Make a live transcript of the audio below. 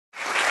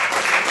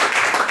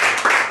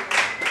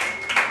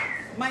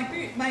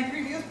my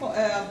previous book,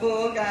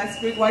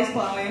 Streetwise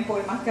Poem,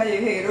 Poemas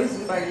Callejeros,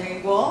 is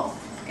bilingual.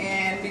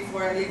 And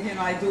before I leave,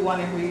 I do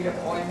want to read a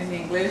poem in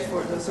English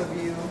for those of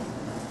you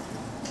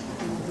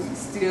who are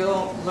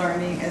still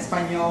learning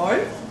Espanol.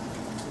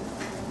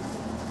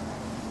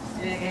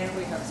 And again,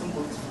 we have some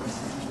books first.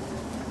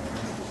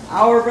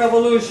 Our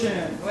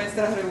revolution,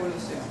 nuestra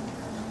revolución.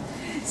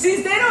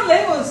 Since they don't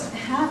let us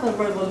have a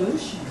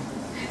revolution,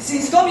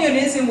 since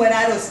communism went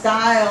out of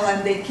style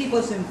and they keep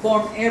us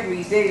informed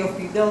every day of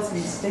Fidel's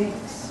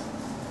mistakes,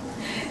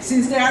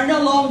 since there are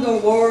no longer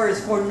wars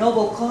for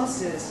noble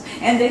causes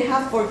and they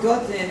have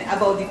forgotten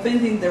about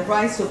defending the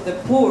rights of the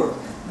poor,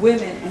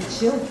 women, and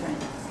children,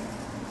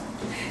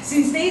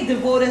 since they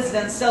devoted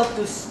themselves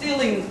to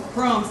stealing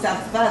crumbs and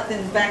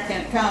fattened bank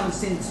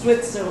accounts in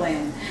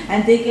Switzerland,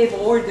 and they gave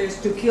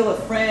orders to kill a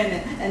friend,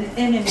 an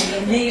enemy,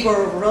 a neighbor,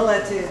 or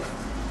relative,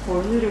 for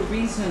little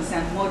reasons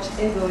and much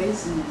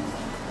egoism.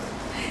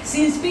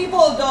 Since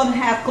people don't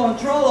have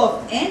control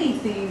of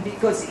anything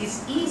because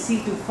it's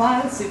easy to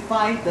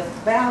falsify the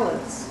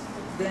ballots,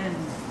 then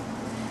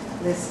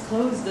let's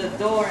close the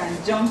door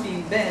and jump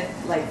in bed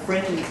like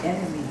friendly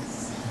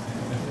enemies.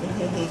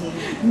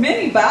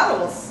 Many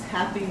battles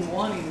have been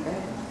won in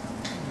bed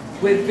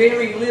with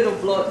very little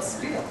blood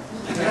spilled.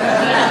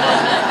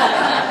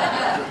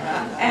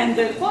 And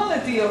the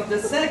equality of the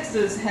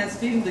sexes has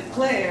been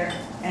declared,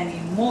 and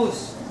in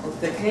most of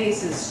the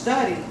cases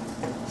studied,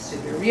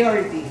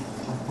 superiority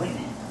of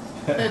women.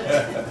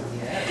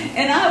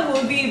 And I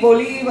will be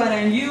Bolivar,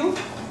 and you,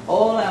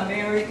 all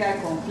America,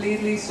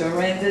 completely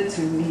surrendered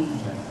to me.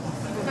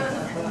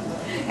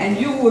 And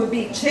you will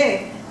be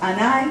Che, and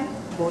I,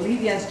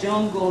 Bolivia's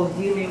jungle,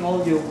 healing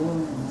all your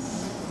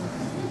wounds.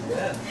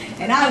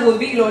 And I will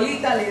be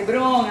Lolita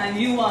Lebron, and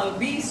you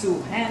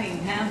Albizu, hand in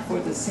hand for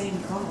the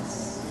same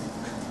cause.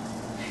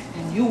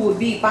 And you will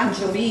be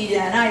Pancho Villa,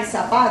 and I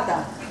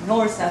Zapata,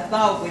 north and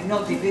south with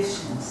no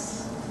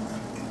divisions.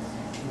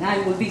 And I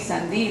will be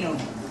Sandino,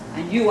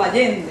 and you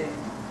Allende,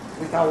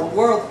 with our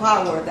world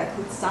power that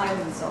could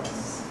silence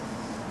us.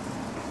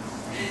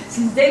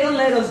 Since they don't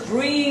let us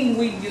dream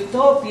with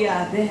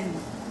utopia, then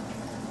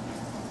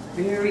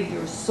bury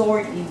your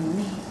sword in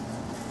me,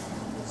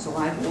 so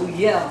I will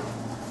yell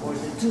for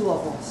the two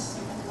of us.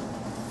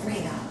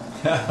 Freedom.